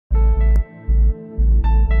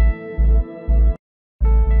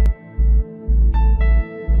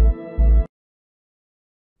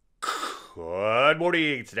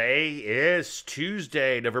morning. Today is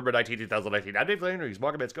Tuesday, November 19th, 2019. I'm Dave Landry.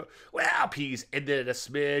 Market bets go, well, peas ended a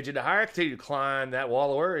smidge into higher. Continue to climb that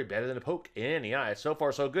wall of worry. Better than a poke in the eye. So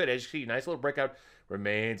far, so good. As you see, nice little breakout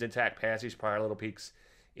remains intact past these prior little peaks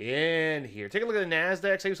in here. Take a look at the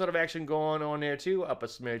NASDAQ. Same sort of action going on there, too. Up a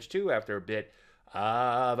smidge, too, after a bit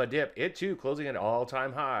of a dip. It, too, closing at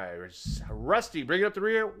all-time high. Rusty, bring it up the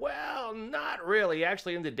rear? Well, not really.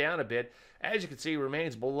 Actually ended down a bit. As you can see,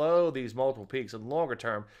 remains below these multiple peaks in longer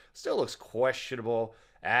term. Still looks questionable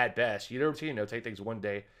at best. You know, take things one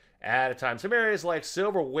day at a time. Some areas like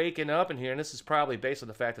silver waking up in here, and this is probably based on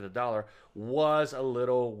the fact that the dollar was a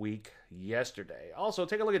little weak yesterday. Also,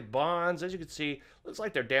 take a look at bonds. As you can see, looks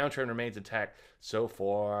like their downtrend remains intact so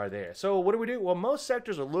far there. So what do? Well, most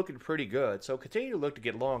sectors are looking pretty good, so continue to look to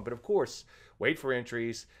get long, but of course, wait for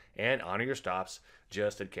entries and honor your stops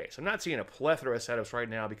just in case. I'm not seeing a plethora of setups right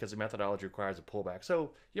now because the methodology requires a pullback,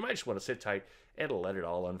 so you might just want to sit tight and let it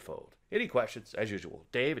all unfold. Any questions, as usual,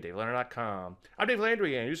 Dave at DaveLandry.com. I'm Dave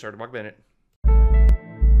Landry, and you started Mark Bennett.